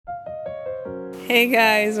Hey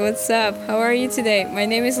guys, what's up? How are you today? My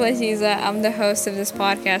name is Laziza. I'm the host of this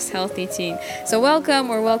podcast, Healthy Teen. So,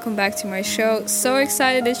 welcome back to my show. So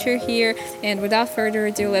excited that you're here. And without further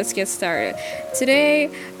ado, let's get started. Today,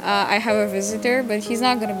 I have a visitor, but he's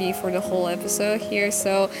not going to be for the whole episode here.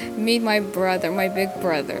 So, meet my brother, my big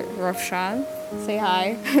brother, Rafshan. Say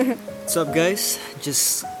hi. What's up, guys?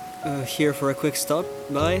 Just here for a quick stop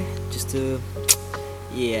by. Just to,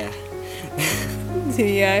 yeah.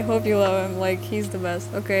 Yeah, I hope you love him. Like, he's the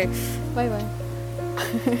best. Okay, bye bye.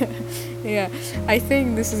 Yeah, I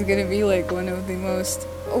think this is gonna be like one of the most.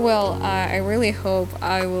 Well, I really hope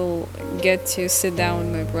I will get to sit down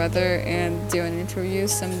with my brother and do an interview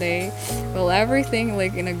someday. Well, everything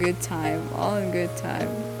like in a good time, all in good time.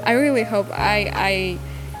 I really hope I'm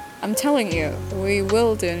telling you, we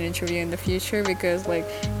will do an interview in the future because like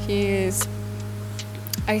he is,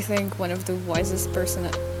 I think, one of the wisest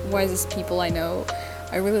people I know.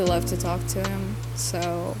 I really love to talk to him,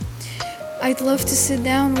 so I'd love to sit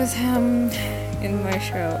down with him in my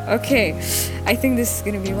show. Okay, I think this is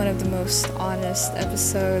gonna be one of the most honest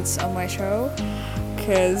episodes on my show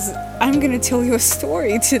because I'm gonna tell you a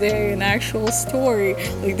story today, an actual story.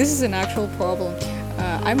 Like this is an actual problem.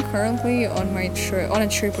 I'm currently on a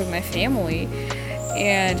trip with my family,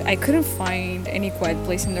 and I couldn't find any quiet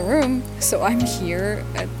place in the room, so I'm here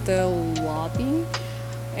at the lobby,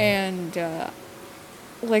 and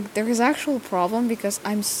like there is actual problem because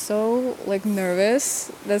I'm so like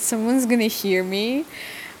nervous that someone's gonna hear me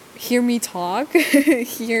talk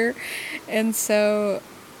here, and so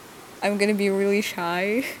I'm gonna be really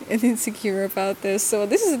shy and insecure about this. So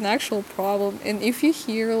this is an actual problem, and if you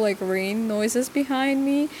hear like rain noises behind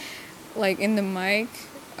me, like in the mic,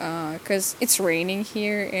 because it's raining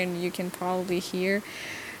here and you can probably hear.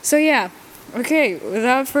 So yeah, okay,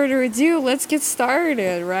 without further ado, let's get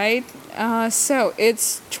started, right? So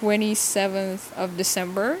it's 27th of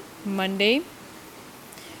December, Monday.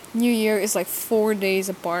 New Year is like 4 days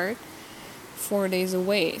apart, 4 days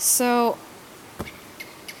away. So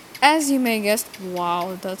as you may guess,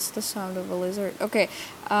 wow, that's the sound of a lizard. Okay,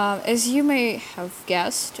 as you may have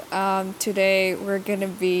guessed, today we're gonna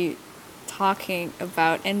be talking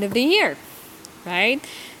about end of the year, right?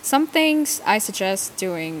 Some things I suggest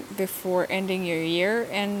doing before ending your year,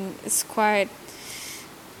 and it's quite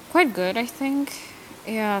good, I think.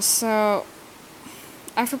 Yeah, so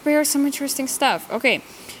I prepared some interesting stuff. Okay,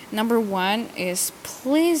 number one is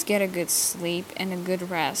please get a good sleep and a good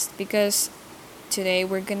rest because today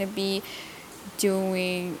we're gonna be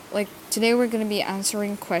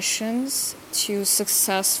answering questions to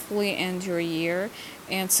successfully end your year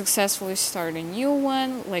and successfully start a new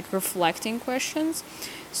one, like reflecting questions.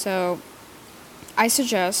 So I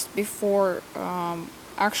suggest before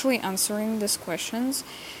actually answering these questions,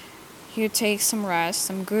 you take some rest,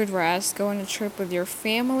 some good rest, go on a trip with your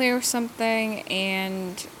family or something,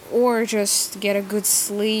 and or just get a good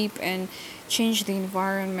sleep and change the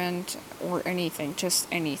environment or anything, just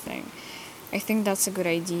anything. I think that's a good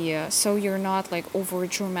idea. So you're not like over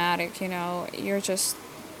dramatic, you're just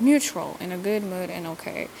neutral, in a good mood, and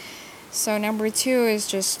okay. So number two is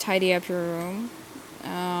just tidy up your room.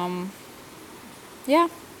 Yeah,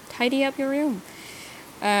 tidy up your room.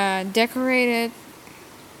 Decorate it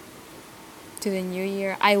to the new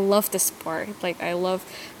year. I love this part. Like I love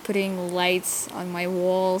putting lights on my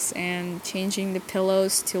walls and changing the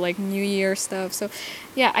pillows to like new year stuff. So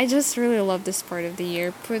yeah, I just really love this part of the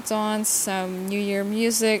year. Put on some new year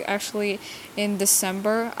music. Actually, in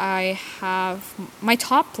December I have my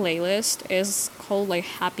top playlist is called like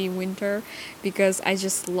Happy Winter because I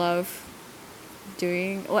love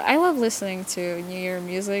listening to New Year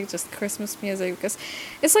music, just Christmas music, because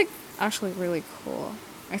it's like actually really cool.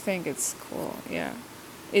 I think it's cool, yeah.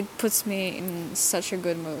 It puts me in such a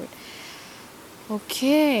good mood.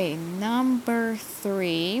 Okay, number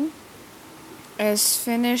three is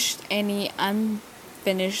finished any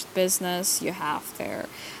unfinished business you have there.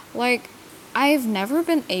 Like, I've never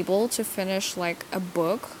been able to finish like a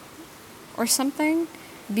book or something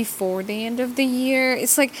before the end of the year.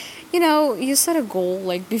 It's like, you set a goal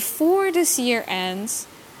like before this year ends,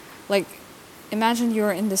 like imagine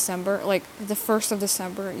you're in December, like the 1st of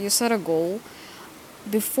December, you set a goal.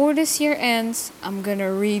 Before this year ends, I'm gonna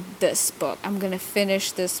read this book. I'm gonna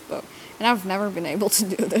finish this book. And I've never been able to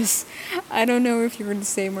do this. I don't know if you're the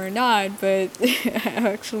same or not, but I've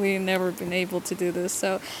actually never been able to do this.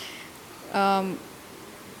 So,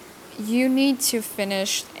 you need to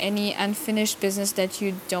finish any unfinished business that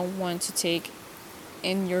you don't want to take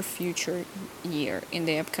in your future year, in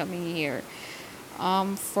the upcoming year.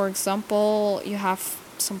 For example, you have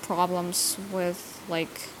some problems with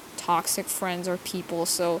like toxic friends or people,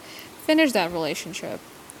 so finish that relationship.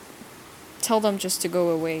 Tell them just to go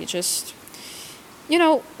away. Just,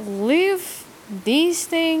 leave these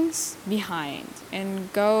things behind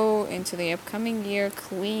and go into the upcoming year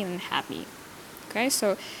clean and happy. Okay,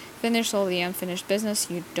 so finish all the unfinished business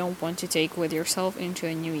you don't want to take with yourself into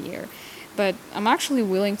a new year. But I'm actually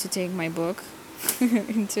willing to take my book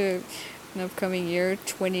into an upcoming year,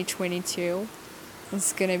 2022.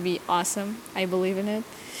 It's gonna be awesome. I believe in it.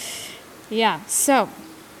 Yeah, so,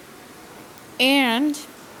 and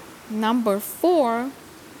number 4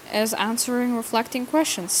 is answering reflecting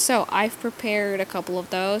questions. So I've prepared a couple of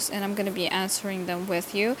those and I'm going to be answering them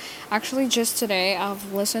with you. Actually, just today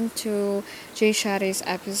I've listened to Jay Shetty's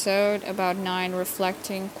episode about 9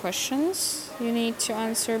 reflecting questions you need to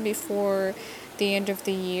answer before the end of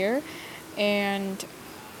the year, and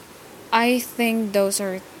I think those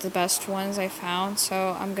are the best ones I found,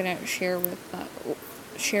 so I'm going to share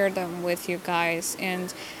them with you guys.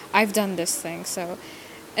 And I've done this thing, so.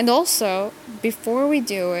 And also, before we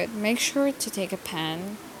do it, make sure to take a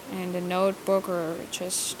pen and a notebook or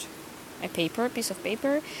just a piece of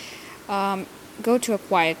paper. Go to a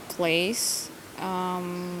quiet place.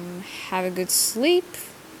 Have a good sleep.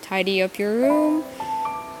 Tidy up your room.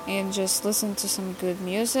 And just listen to some good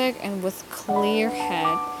music. And with clear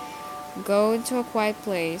head, go into a quiet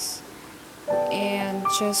place. And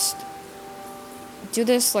just do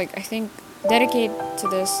this, I think, dedicate to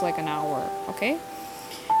this an hour, okay?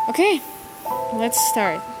 Okay, let's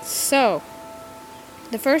start. So,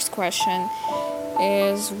 the first question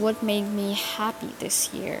is, what made me happy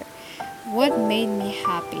this year? What made me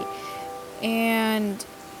happy? And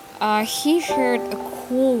he shared a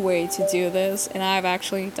cool way to do this, and I've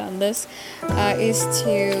actually done this, is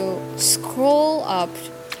to scroll up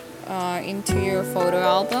into your photo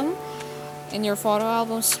album. In your photo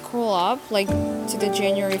album, scroll up to the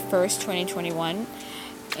January 1st, 2021.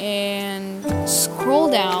 And scroll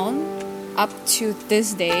down up to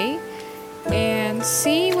this day and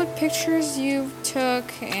see what pictures you took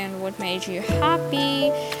and what made you happy.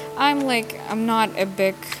 I'm not a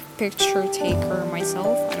big picture taker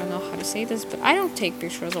myself. I don't know how to say this, but I don't take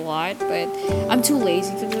pictures a lot, but I'm too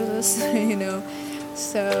lazy to do this,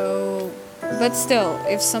 So, but still,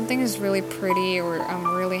 if something is really pretty or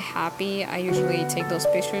I'm really happy, I usually take those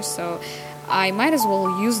pictures, so I might as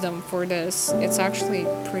well use them for this. It's actually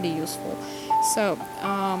pretty useful. So,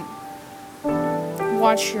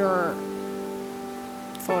 watch your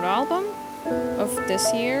photo album of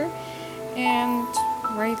this year and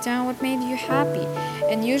write down what made you happy.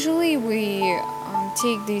 And usually we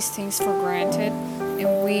take these things for granted,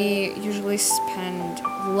 and we usually spend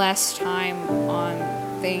less time on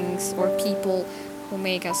things or people who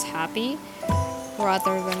make us happy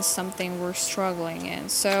rather than something we're struggling in.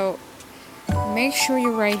 So, make sure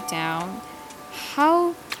you write down,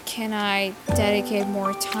 how can I dedicate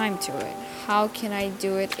more time to it? How can I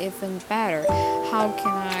do it even better? How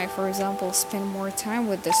can I, for example, spend more time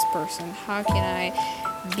with this person? How can I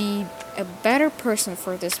be a better person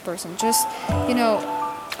for this person? Just,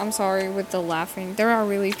 I'm sorry with the laughing. There are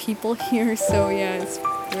really people here, so yeah, it's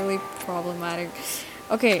really problematic.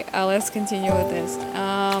 Okay, let's continue with this.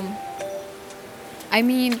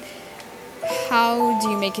 How do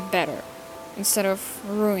you make it better instead of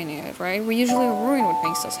ruining it, right? We usually ruin what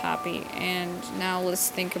makes us happy. And now let's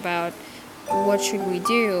think about, what should we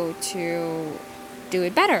do to do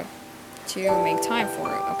it better, to make time for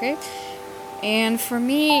it, okay? And for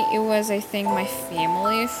me, it was, I think, my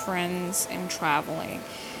family, friends, and traveling.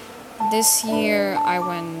 This year, I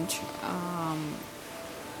went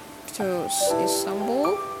to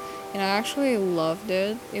Istanbul, and I actually loved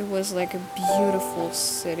it. It was a beautiful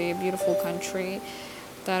city, a beautiful country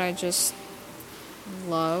that I just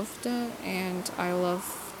loved, and I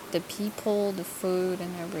love the people, the food,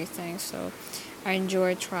 and everything. So I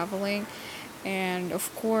enjoyed traveling, and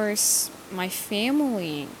of course, my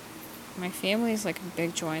family is a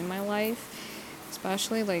big joy in my life,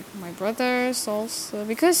 especially my brothers also,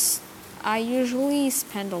 because I usually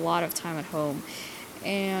spend a lot of time at home.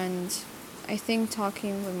 And I think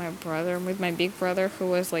talking with my big brother, who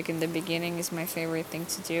was in the beginning, is my favorite thing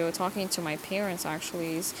to do. Talking to my parents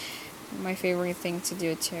actually is my favorite thing to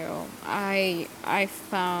do too. I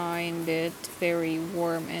find it very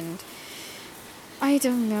warm, and I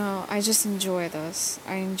don't know, I just enjoy this.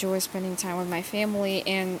 I enjoy spending time with my family,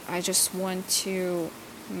 and I just want to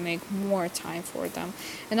make more time for them.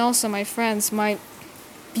 And also my friends, my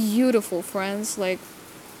beautiful friends,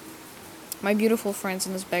 my beautiful friends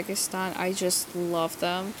in Uzbekistan, I just love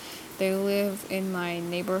them. They live in my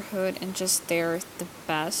neighborhood, and just they're the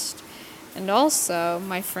best. And also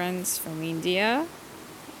my friends from India,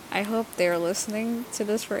 I hope they're listening to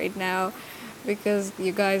this right now because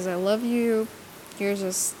you guys, I love you. You're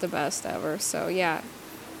just the best ever. So, yeah,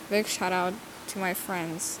 big shout out to my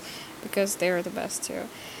friends because they're the best too.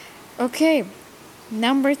 Okay,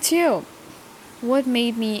 number 2. What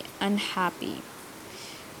made me unhappy?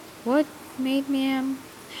 What made me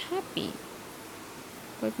unhappy?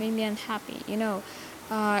 What made me unhappy?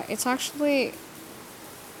 It's actually,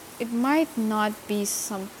 it might not be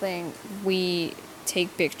something we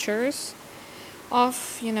take pictures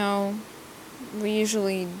of, we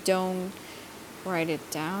usually don't write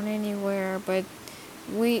it down anywhere, but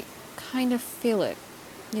we kind of feel it,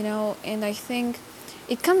 and I think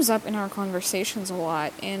it comes up in our conversations a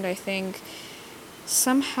lot, and I think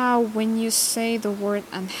somehow when you say the word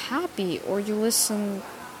unhappy, or you listen,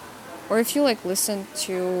 or if you listen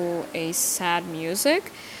to a sad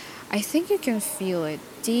music, I think you can feel it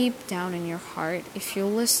deep down in your heart. If you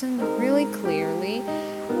listen really clearly,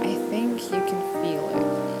 I think you can feel it.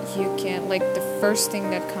 You can, the first thing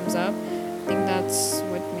that comes up, I think that's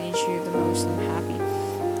what made you the most unhappy.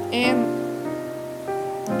 And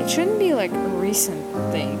it shouldn't be a recent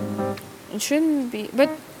thing. It shouldn't be, but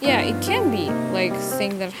yeah, it can be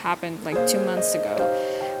thing that happened 2 months ago.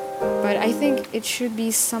 But I think it should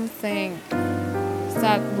be something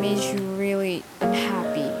that made you really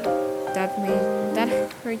unhappy, that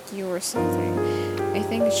hurt you or something. I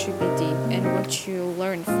think it should be deep, and what you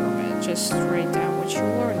learned from it. Just write down what you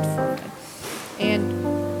learned from it, and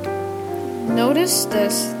notice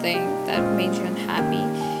this thing that made you unhappy,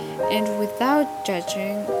 and without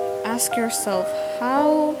judging, ask yourself,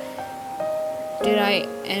 how did I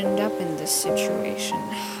end up in this situation?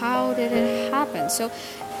 How did it happen? So,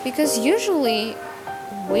 because usually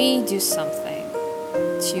we do something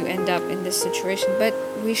to end up in this situation, but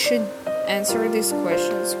we should answer these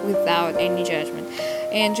questions without any judgment.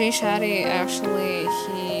 And Jay Shetty actually,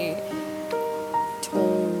 he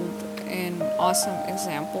told an awesome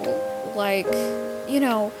example.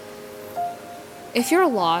 If you're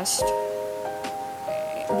lost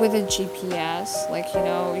with a GPS,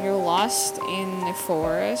 you're lost in the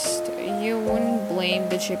forest, you wouldn't blame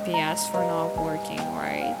the GPS for not working,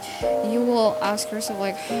 right? You will ask yourself,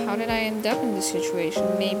 how did I end up in this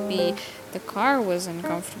situation? Maybe the car was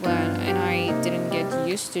uncomfortable and I didn't get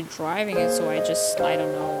used to driving it, so I just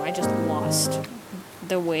lost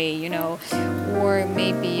the way, or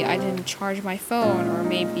maybe I didn't charge my phone, or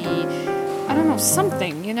maybe, I don't know,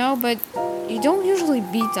 something, but you don't usually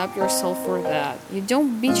beat up yourself for that. You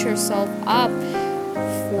don't beat yourself up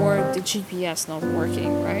for the GPS not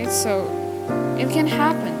working, right? So it can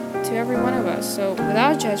happen to every one of us. So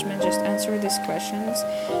without judgment, just answer these questions.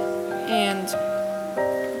 And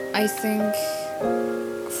I think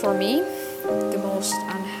for me, the most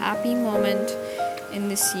unhappy moment in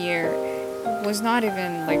this year was not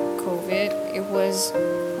even COVID. It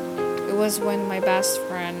was when my best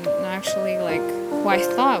friend, actually who I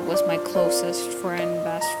thought was my closest friend,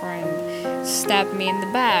 best friend, stabbed me in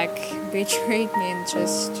the back, betrayed me, and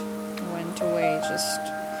just went away, just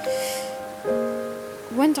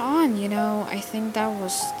went on, I think that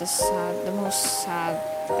was the most sad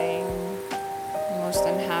thing, the most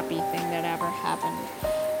unhappy thing that ever happened.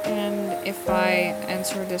 And if I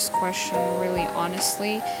answer this question really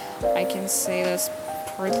honestly, I can say that's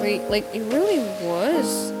partly, it really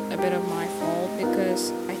was a bit of my fault,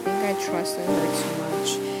 because I think I trusted her too much.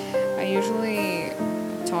 I usually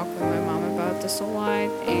talk with my mom about this a lot,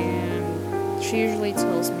 and she usually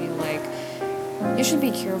tells me, you should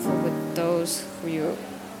be careful with those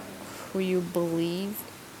who you believe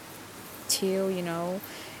to,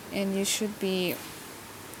 and you should be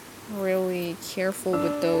really careful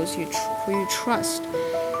with those who you trust.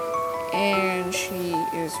 And she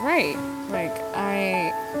is right.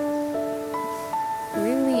 I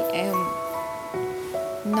really am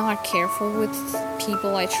not careful with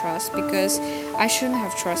people I trust, because I shouldn't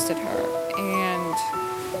have trusted her. And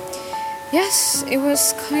yes, it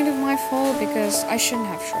was kind of my fault, because I shouldn't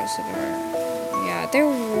have trusted her. Yeah, there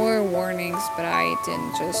were warnings, but I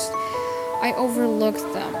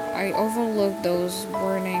overlooked them. I overlooked those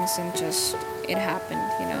warnings, and it happened,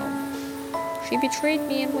 She betrayed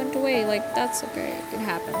me and went away. That's okay. It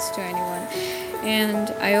happens to anyone. And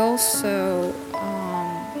I also,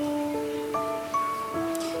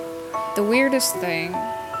 the weirdest thing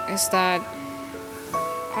is that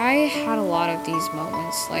I had a lot of these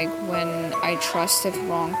moments, when I trusted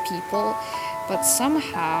wrong people, but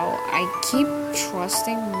somehow I keep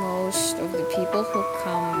trusting most of the people who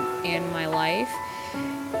come in my life,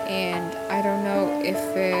 and I don't know if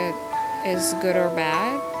it is good or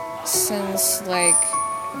bad, since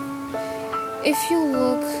if you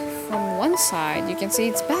look from one side, you can say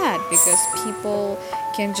it's bad because people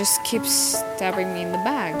can just keep stabbing me in the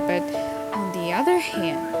back. But on the other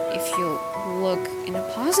hand, if you look in a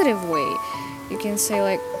positive way, you can say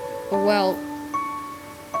like, well,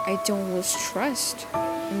 I don't lose trust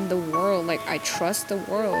in the world. Like, I trust the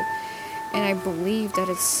world, and I believe that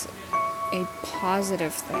it's a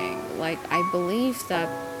positive thing. Like, I believe that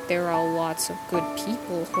there are lots of good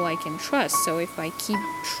people who I can trust. So if I keep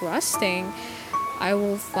trusting, I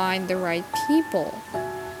will find the right people.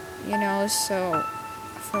 So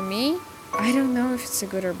for me, I don't know if it's a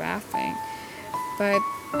good or bad thing, but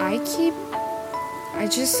I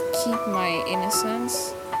just keep my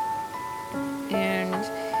innocence, and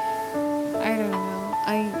I don't know,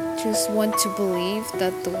 I just want to believe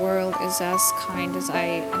that the world is as kind as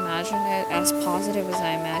I imagine it, as positive as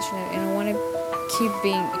I imagine it, and I want to keep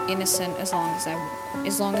being innocent as long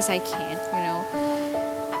as I can,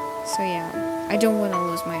 So yeah, I don't want to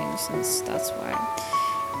lose my innocence. That's why.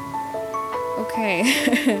 Okay.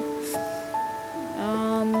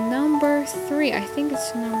 Number 3. I think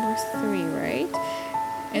it's number 3, right?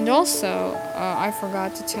 And also, I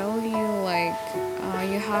forgot to tell you,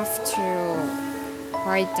 you have to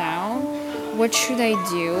write down what should I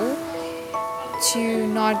do to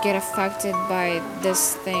not get affected by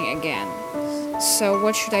this thing again. So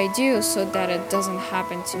what should I do so that it doesn't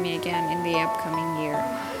happen to me again in the upcoming year?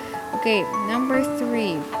 Okay, number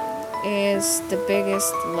 3 is the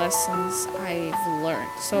biggest lessons I've learned.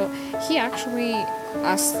 So he actually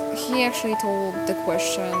told the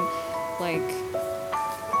question, like,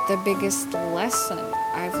 the biggest lesson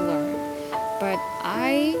I've learned, but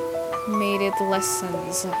I made it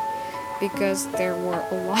lessons because there were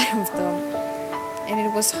a lot of them, and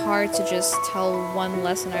it was hard to just tell one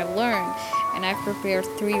lesson I've learned, and I prepared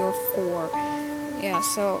 3 or 4. Yeah,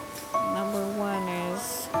 so number 1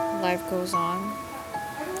 is life goes on.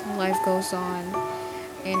 Life goes on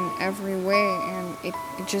in every way, and it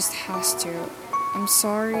just has to. I'm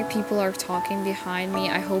sorry, people are talking behind me.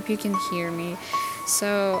 I hope you can hear me.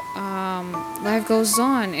 So life goes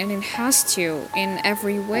on, and it has to in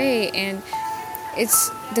every way. And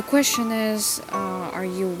the question is, are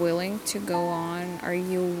you willing to go on? Are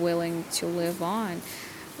you willing to live on,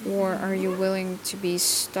 or are you willing to be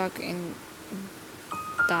stuck in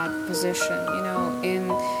that position? In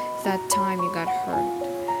that time you got hurt.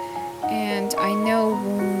 And I know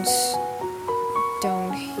wounds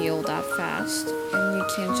don't heal that fast, and you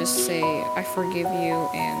can't just say, I forgive you,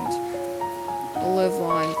 and live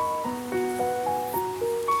on.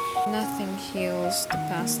 Nothing heals the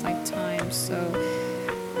past like time, so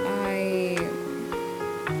I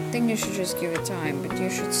think you should just give it time, but you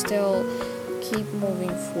should still keep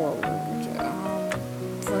moving forward.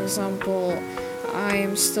 For example, I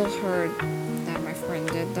am still hurt that my friend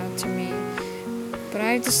did that to me, but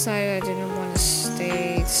I decided I didn't want to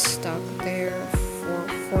stay stuck there for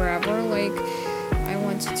forever. Like, I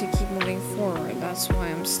wanted to keep moving forward. That's why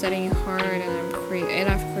I'm studying hard, and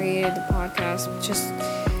I've created the podcast.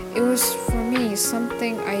 It was for me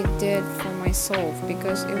something I did for myself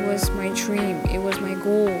because it was my dream, it was my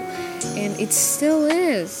goal, and it still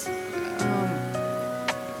is.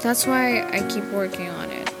 That's why I keep working on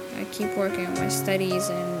it. I keep working on my studies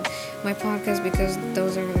and my podcast because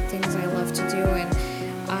those are the things I love to do, and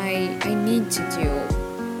I need to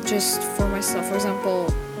do just for myself. For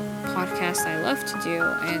example, podcast I love to do,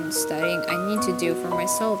 and studying I need to do for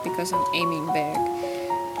myself because I'm aiming big.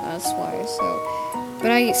 That's why. But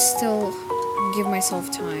I still give myself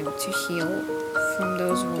time to heal from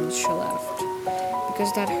those wounds she left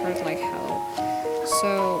because that hurt like hell.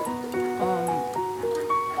 So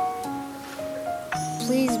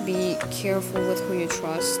please be careful with who you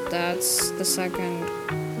trust. That's the second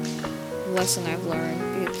lesson I've learned.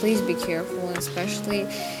 Please be careful, and especially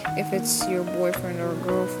if it's your boyfriend or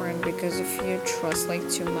girlfriend, because if you trust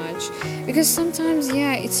too much, because sometimes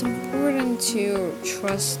it's important to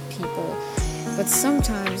trust people, but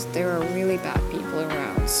sometimes there are really bad people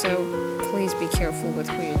around, so please be careful with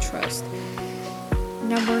who you trust.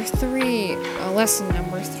 Lesson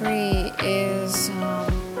number 3 is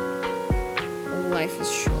life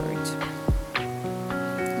is short.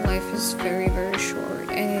 Life is very, very short,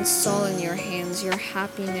 and it's all in your hands, your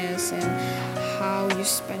happiness and how you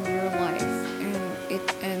spend your life, and it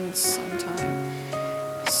ends sometime.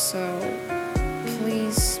 So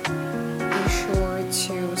please be sure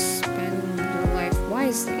to spend your life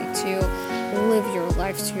wisely, to live your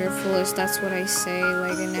life to your fullest. That's what I say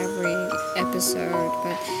in every episode,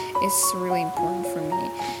 but it's really important for me.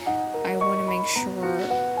 I want to make sure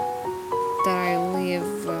that I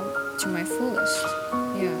live to my fullest.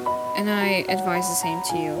 Yeah, and I advise the same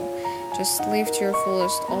to you. Just live to your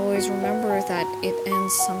fullest. Always remember that it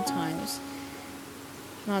ends sometimes.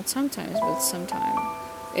 Not sometimes, but sometime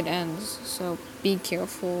it ends. So be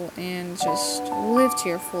careful and just live to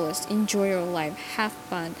your fullest. Enjoy your life. Have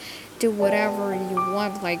fun. Do whatever you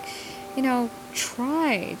want. Like,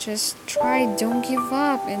 try. Just try. Don't give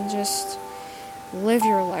up and just live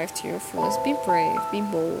your life to your fullest. Be brave. Be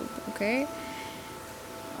bold. Okay?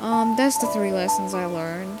 That's the 3 lessons I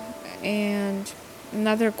learned. And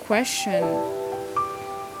another question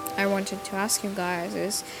I wanted to ask you guys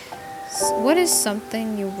is, what is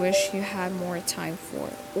something you wish you had more time for,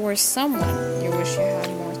 or someone you wish you had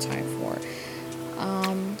more time for?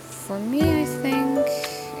 For me, I think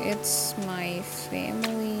it's my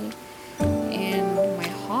family and my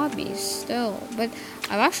hobbies still. But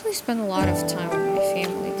I've actually spent a lot of time with my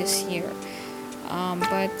family this year.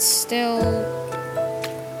 But still,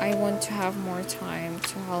 I want to have more time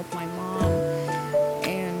to help my mom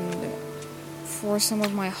and for some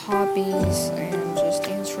of my hobbies and just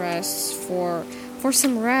interests, for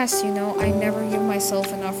some rest. I never give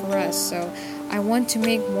myself enough rest, so I want to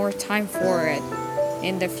make more time for it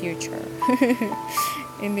in the future.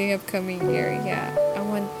 In the upcoming year, yeah, I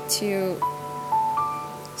want to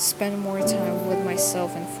spend more time with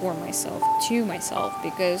myself and for myself, to myself,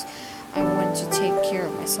 because I want to take care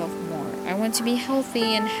of myself more. I want to be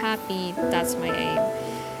healthy and happy. That's my aim.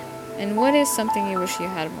 And what is something you wish you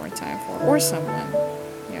had more time for? Or someone.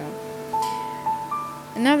 Yeah.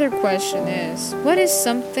 Another question is, what is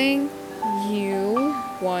something you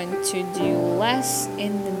want to do less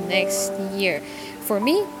in the next year? For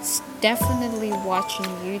me, it's definitely watching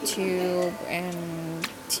YouTube and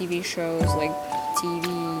TV shows, like TV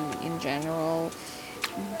in general.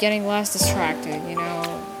 Getting less distracted,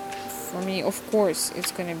 For me, of course,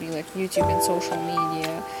 it's gonna be like YouTube and social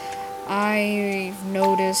media. I've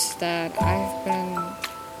noticed that I've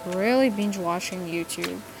been really binge watching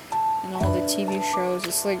YouTube and all the TV shows.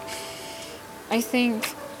 It's like, I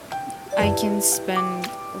think I can spend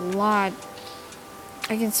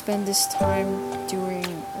this time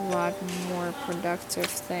doing a lot more productive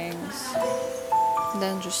things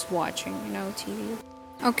than just watching, TV.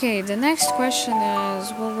 Okay, the next question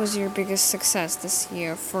is, what was your biggest success this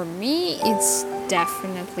year? For me, it's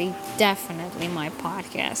definitely my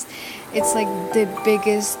podcast. It's like the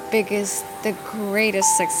biggest, the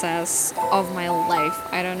greatest success of my life.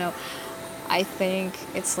 I don't know. I think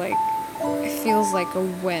it's like, it feels like a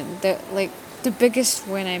win. The biggest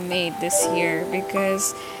win I made this year,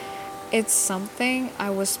 because it's something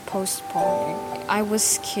I was postponing. I was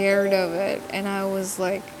scared of it, and I was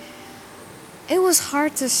like, it was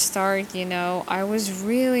hard to start, I was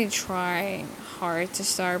really trying hard to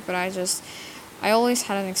start, but I always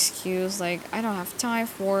had an excuse, like, I don't have time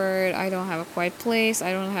for it, I don't have a quiet place,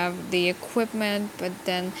 I don't have the equipment. But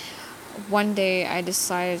then one day I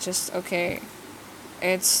decided okay,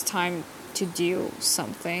 it's time to do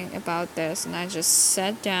something about this, and I just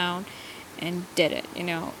sat down and did it,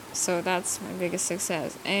 so that's my biggest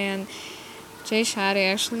success. And Jay Shetty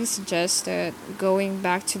actually suggested going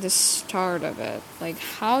back to the start of it. Like,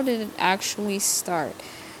 how did it actually start?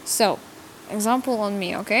 So, example on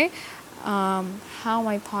me, okay? How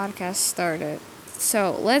my podcast started.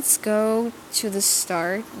 So, let's go to the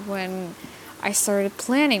start when I started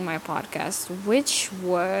planning my podcast, which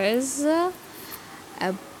was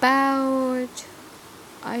about,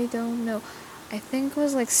 I don't know, I think it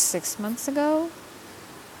was like 6 months ago.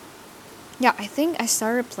 Yeah, I think I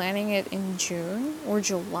started planning it in June or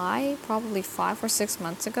July, probably 5 or 6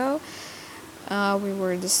 months ago. We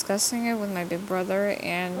were discussing it with my big brother,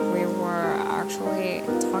 and we were actually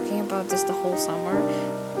talking about this the whole summer.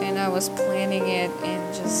 And I was planning it,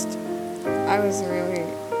 and I was really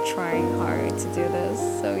trying hard to do this.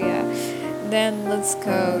 So yeah, then let's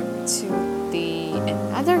go to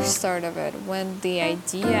another start of it, when the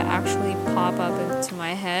idea actually popped up into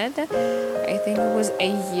my head. I think it was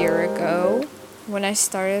a year ago when I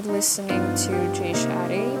started listening to Jay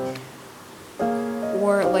Shetty,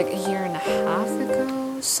 or like a year and a half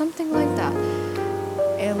ago, something like that.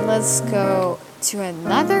 And let's go to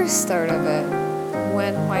another start of it,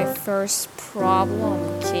 when my first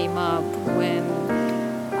problem came up, when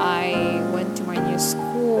I went to my new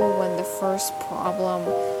school, when the first problem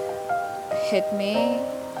hit me,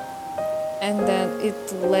 and then it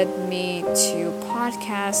led me to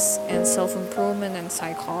podcasts and self-improvement and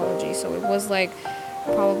psychology. So it was like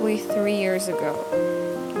probably 3 years ago.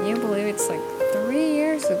 Can you believe it's like 3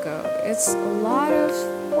 years ago? It's a lot of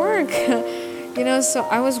work. So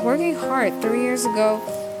I was working hard 3 years ago.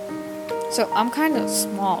 So I'm kind of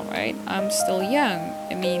small, right? I'm still young.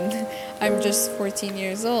 I mean, I'm just 14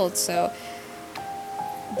 years old. So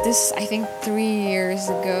this, I think 3 years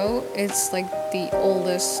ago, it's like the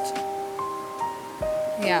oldest,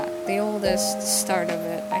 yeah, the oldest start of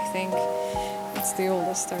it. I think it's the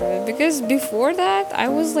oldest start of it, because before that I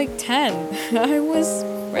was like 10. I was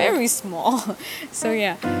very small. So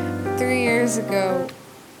yeah, 3 years ago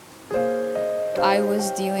I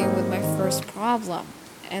was dealing with my first problem,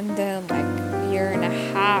 and then like a year and a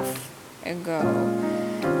half ago,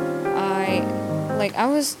 I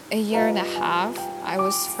was a year and a half, I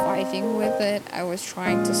was fighting with it, I was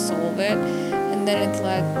trying to solve it, and then it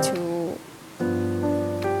led to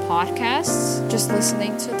podcasts, just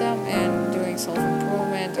listening to them and doing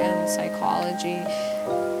self-improvement and psychology,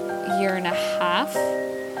 a year and a half.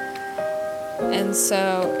 And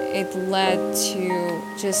so it led to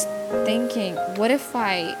just thinking, what if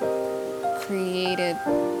I created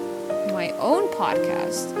my own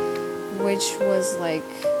podcast, which was like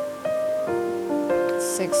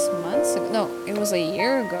 6 months ago. No, it was a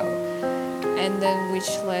year ago. And then which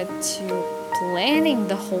led to planning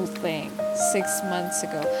the whole thing 6 months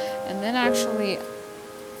ago. And then actually,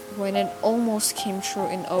 when it almost came true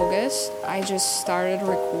in August, I just started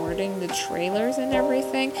recording the trailers and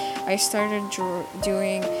everything. I started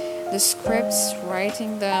doing the scripts,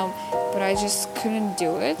 writing them, but I just couldn't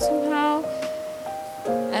do it somehow.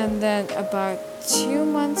 And then about 2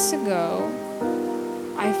 months ago,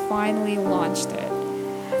 I finally launched it.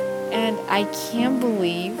 And I can't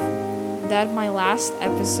believe that my last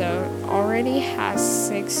episode already has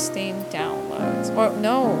 16 downloads. Or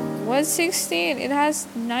no, what's 16? It has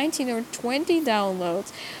 19 or 20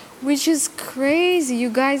 downloads, which is crazy. You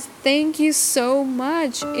guys, thank you so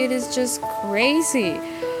much. It is just crazy.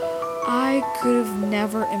 I could have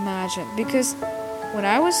never imagined, because when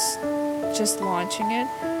I was just launching it,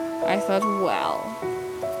 I thought, well,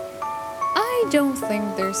 I don't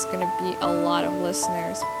think there's gonna be a lot of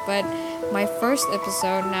listeners, but my first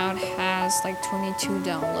episode now has like 22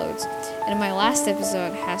 downloads, and my last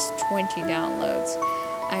episode has 20 downloads.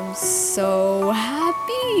 I'm so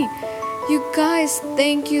happy. You guys,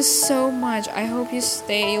 thank you so much. I hope you'll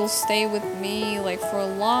stay with me like for a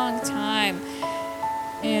long time,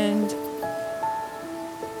 and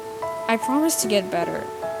I promise to get better.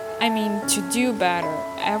 I mean, to do better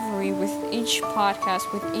with each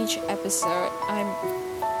podcast, with each episode. I'm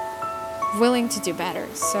willing to do better.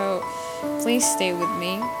 So please stay with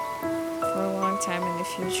me for a long time in the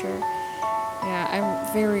future. Yeah,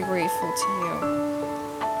 I'm very grateful to you.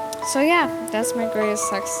 So yeah, that's my greatest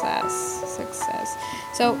success.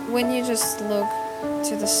 So when you just look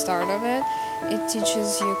to the start of it, it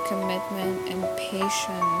teaches you commitment and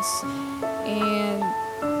patience and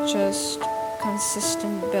just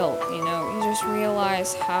consistent build. You just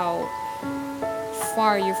realize how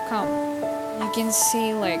far you've come. You can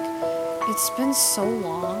see like it's been so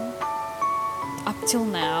long up till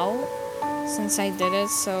now since I did it,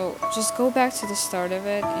 so just go back to the start of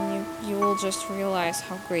it and you will just realize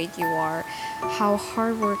how great you are, how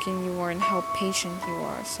hardworking you are, and how patient you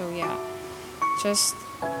are. So yeah, just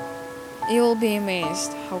you'll be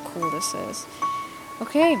amazed how cool this is.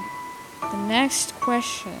 Okay, the next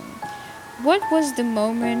question. What was the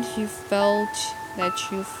moment you felt that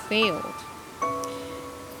you failed?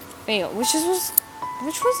 Which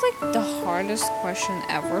was like the hardest question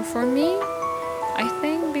ever for me, I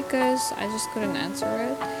think, because I just couldn't answer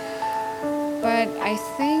it. But I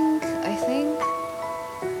think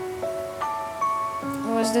it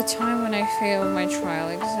was the time when I failed my trial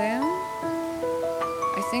exam.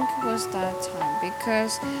 I think it was that time,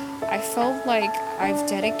 because I felt like I've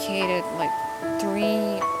dedicated like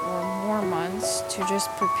 3 or more months to just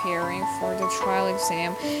preparing for the trial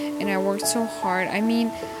exam, and I worked so hard. I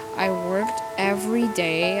mean, I worked every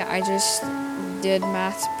day. I just did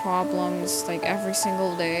math problems like every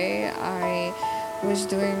single day. I was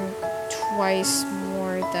doing twice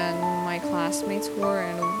more than my classmates were,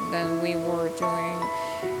 and then we were doing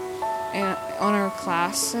on our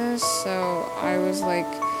classes. So I was like,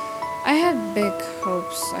 I had big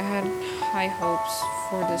hopes. I had high hopes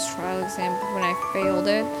for this trial exam, but when I failed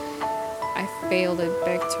it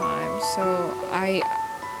big time. So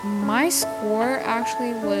my score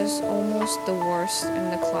actually was almost the worst in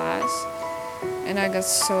the class, and I got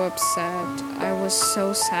so upset. I was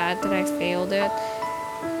so sad that I failed it,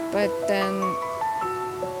 but then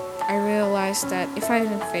I realized that if I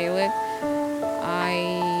didn't fail it,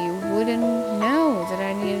 I wouldn't know that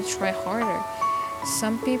I needed to try harder.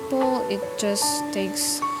 Some people, it just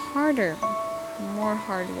takes harder, more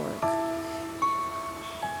hard work.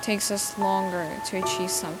 Takes us longer to achieve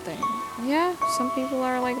something. Yeah, some people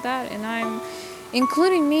are like that, and I'm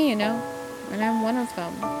including me, and I'm one of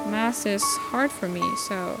them. Math is hard for me,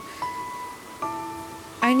 so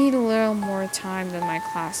I I need a little more time than my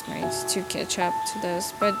classmates to catch up to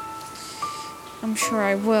this, but I'm sure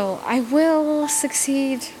I will. I will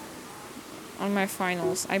succeed on my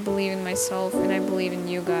finals. I believe in myself and I believe in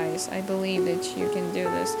you guys. I believe that you can do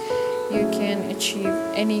this. You can achieve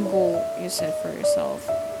any goal you set for yourself.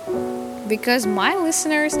 Because my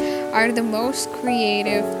listeners are the most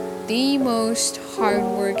creative, the most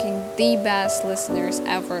hardworking, the best listeners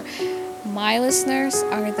ever. My listeners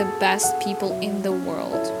are the best people in the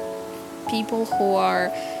world. People who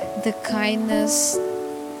are the kindest,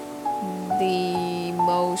 the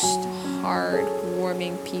most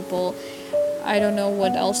heartwarming people. I don't know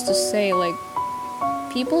what else to say. Like,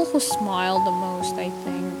 people who smile the most, I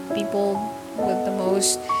think. People with the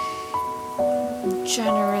most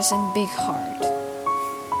generous and big heart.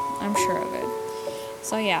 I'm sure of it.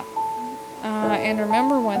 So yeah. And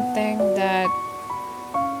remember one thing, that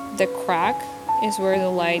the crack is where the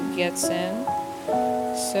light gets in.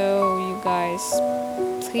 So you guys,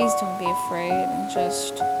 please don't be afraid and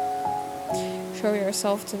just show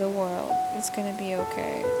yourself to the world. It's gonna be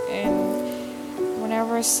okay. And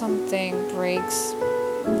whenever something breaks,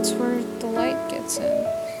 it's where the light gets in.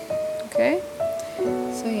 Okay?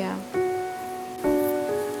 So yeah.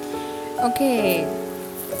 Okay.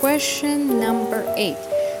 Question number 8.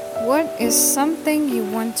 What is something you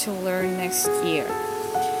want to learn next year?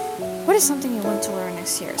 What is something you want to learn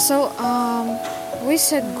next year? So, we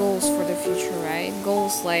set goals for the future, right?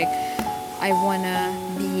 Goals like, I wanna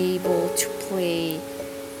be able to play,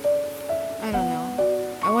 I don't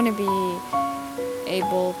know, I wanna be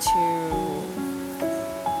able to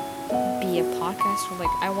be a podcaster,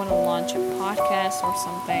 like I wanna launch a podcast or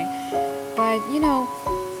something. But,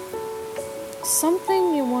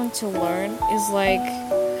 something you want to learn is like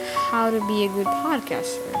how to be a good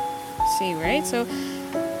podcaster. See, right? So,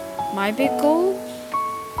 my big goal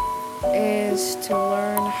is to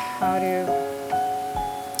learn how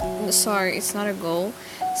to... Sorry, it's not a goal.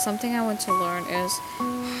 Something I want to learn is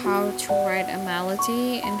how to write a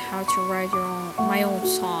melody and how to write my own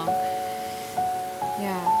song.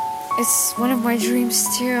 Yeah, it's one of my dreams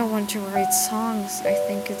too. I want to write songs. I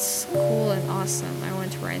think it's cool and awesome. I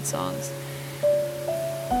want to write songs.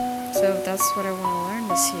 So that's what I want to learn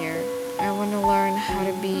this year. I want to learn how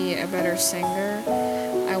to be a better singer.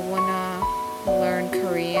 I want to learn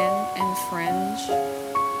Korean and French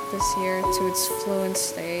this year to its fluent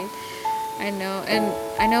state. I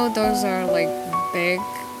know those are like big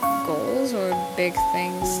goals or big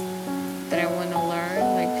things that I want to learn.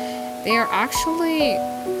 Like, they are actually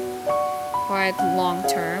quite long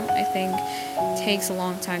term. I think it takes a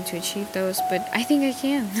long time to achieve those, but I think I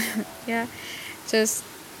can. Yeah, just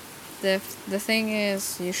the thing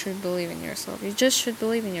is, you should believe in yourself. You just should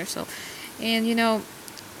believe in yourself. And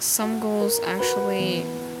some goals actually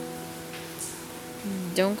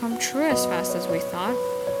don't come true as fast as we thought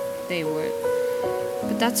they would,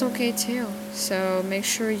 but that's okay too. So make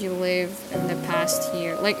sure you live in the past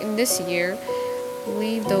year, like in this year,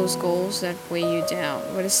 leave those goals that weigh you down.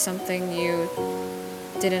 What is something you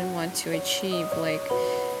didn't want to achieve? Like,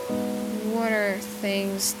 what are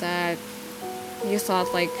things that you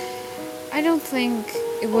thought, like, I don't think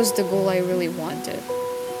it was the goal I really wanted,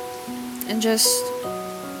 and just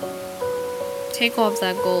take off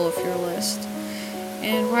that goal off your list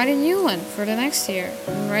and write a new one for the next year,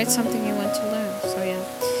 and write something you want to learn. So yeah,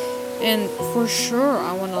 and for sure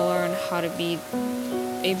I want to learn how to be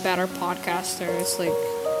a better podcaster. It's like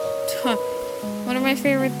one of my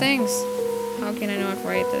favorite things. How can I not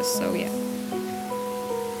write this? So yeah.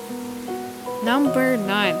 Number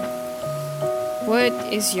 9. What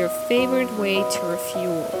is your favorite way to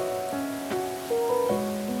refuel?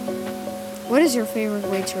 What is your favorite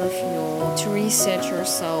way to refuel, to reset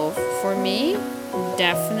yourself? For me,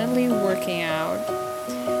 definitely working out.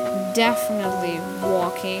 Definitely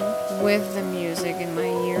walking with the music in my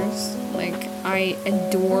ears. Like, I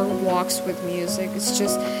adore walks with music. It's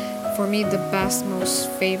just, for me, the best, most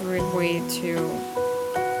favorite way to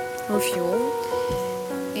refuel.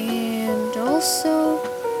 And also,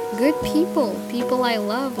 good people I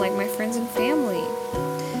love, like my friends and family.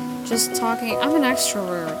 Just talking. I'm an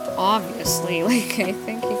extrovert, obviously. Like, I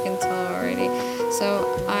think you can tell already. So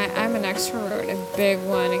I'm an extrovert, a big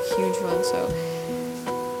one, a huge one. So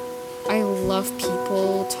I love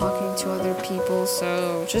people, talking to other people.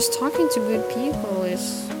 So just talking to good people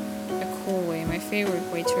is a cool way, my favorite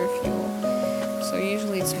way to refuel. So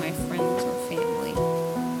usually it's my friends or family.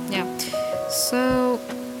 Yeah. So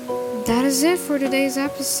that is it for today's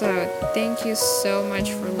episode. Thank you so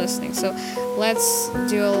much for listening. So let's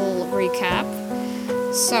do a little recap.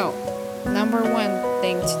 So, number 1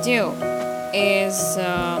 thing to do is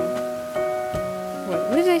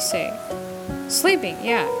what did say? Sleeping,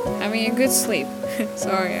 yeah. Having a good sleep.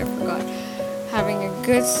 Sorry, I forgot. Having a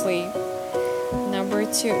good sleep. Number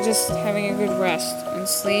 2, just having a good rest and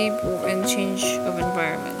sleep and change of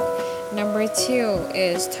environment. Number 2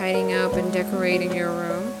 is tidying up and decorating your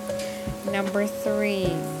room. Number 3,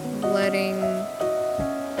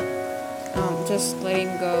 just letting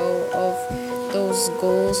go of those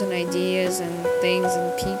goals and ideas and things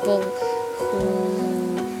and people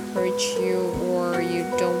who hurt you or you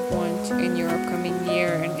don't want in your upcoming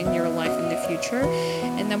year and in your life in the future.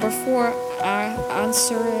 And number 4,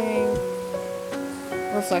 answering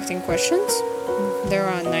reflecting questions. There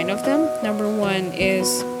are 9 of them. Number 1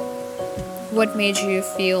 is what made you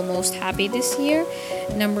feel most happy this year.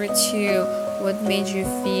 Number 2, what made you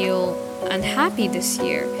feel unhappy this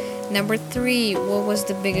year. Number 3, what was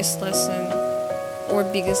the biggest lesson or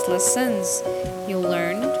biggest lessons you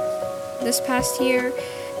learned this past year.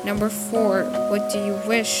 Number 4, what do you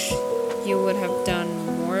wish you would have done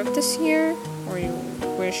more of this year, or you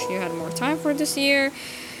wish you had more time for this year.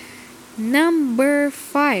 Number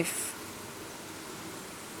 5,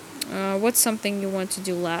 what's something you want to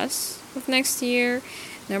do less of next year.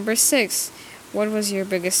 Number 6, what was your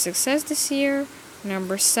biggest success this year.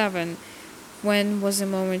 Number 7, when was the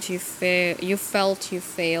moment you felt you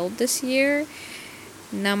failed this year.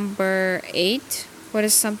 Number 8, what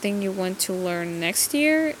is something you want to learn next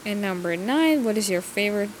year. And number 9, what is your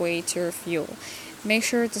favorite way to refuel. Make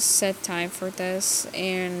sure to set time for this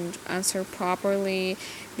and answer properly,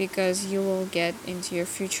 because you will get into your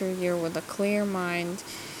future year with a clear mind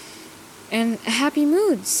and a happy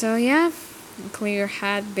mood. So yeah, clear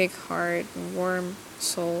head, big heart, warm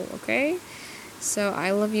soul, okay? So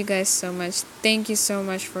I love you guys so much. Thank you so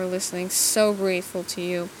much for listening. So grateful to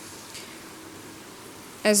you.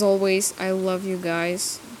 As always, I love you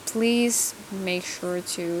guys. Please make sure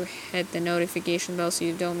to hit the notification bell so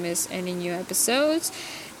you don't miss any new episodes.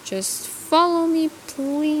 Just follow me,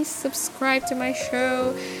 please subscribe to my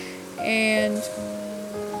show. And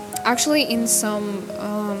actually in some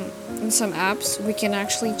apps we can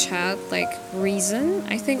actually chat, like Reason.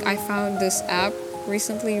 I think I found this app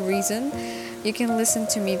recently, Reason. You can listen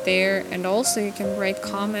to me there, and also you can write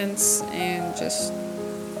comments and just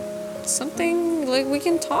something, like we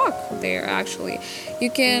can talk there. Actually,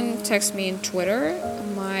 you can text me in Twitter.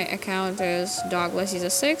 My account is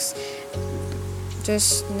Douglas6.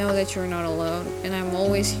 Just know that you're not alone, and I'm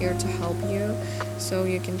always here to help you. So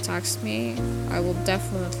you can text me. I will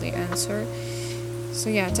definitely answer.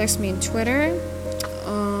 So yeah, text me in Twitter.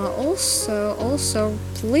 Also,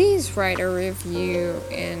 please write a review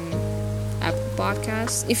in Apple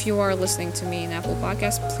Podcasts. If you are listening to me in Apple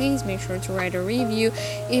Podcasts, please make sure to write a review.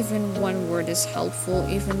 Even one word is helpful.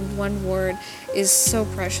 Even one word is so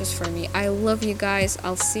precious for me. I love you guys.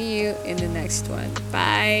 I'll see you in the next one.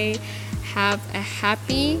 Bye. Have a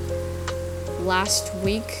happy last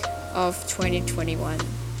week of 2021.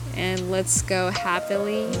 And let's go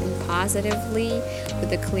happily and positively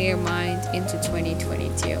with a clear mind into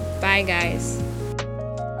 2022. Bye, guys.